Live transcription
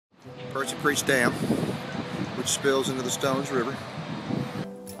Percy Creek Dam, which spills into the Stones River.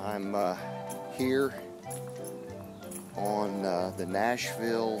 I'm here on the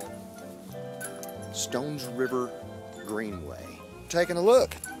Nashville Stones River Greenway. Taking a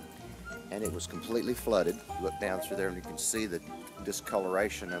look, and it was completely flooded. Look down through there and you can see the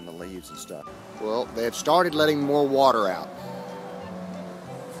discoloration in the leaves and stuff. Well, they have started letting more water out.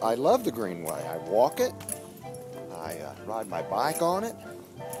 I love the Greenway. I walk it, I ride my bike on it,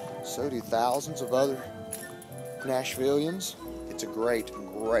 so do thousands of other Nashvillians. It's a great,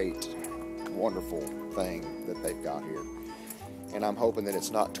 wonderful thing that they've got here. And I'm hoping that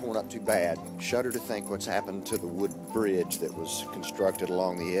it's not torn up too bad. Shudder to think what's happened to the wood bridge that was constructed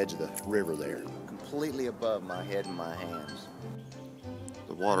along the edge of the river there. Completely above my head and my hands.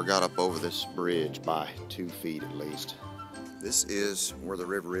 The water got up over this bridge by 2 feet at least. This is where the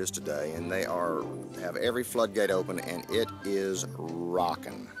river is today, and they have every floodgate open, and it is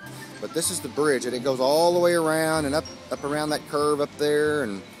rocking. But this is the bridge, and it goes all the way around and up around that curve up there,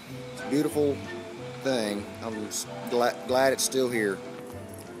 and it's a beautiful thing. I'm just glad it's still here.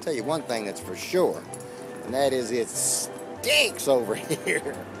 I'll tell you one thing that's for sure, and that is it stinks over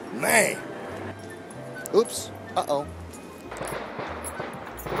here. Man. Oops. Uh-oh.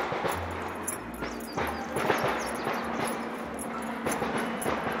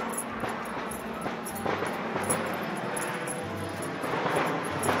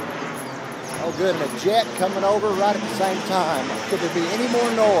 Oh good, and a jet coming over right at the same time. Could there be any more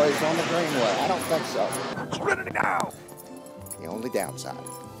noise on the Greenway? I don't think so. Serenity now! The only downside.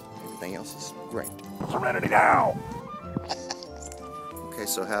 Everything else is great. Serenity now! Okay,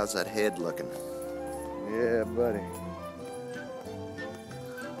 so how's that head looking? Yeah, buddy.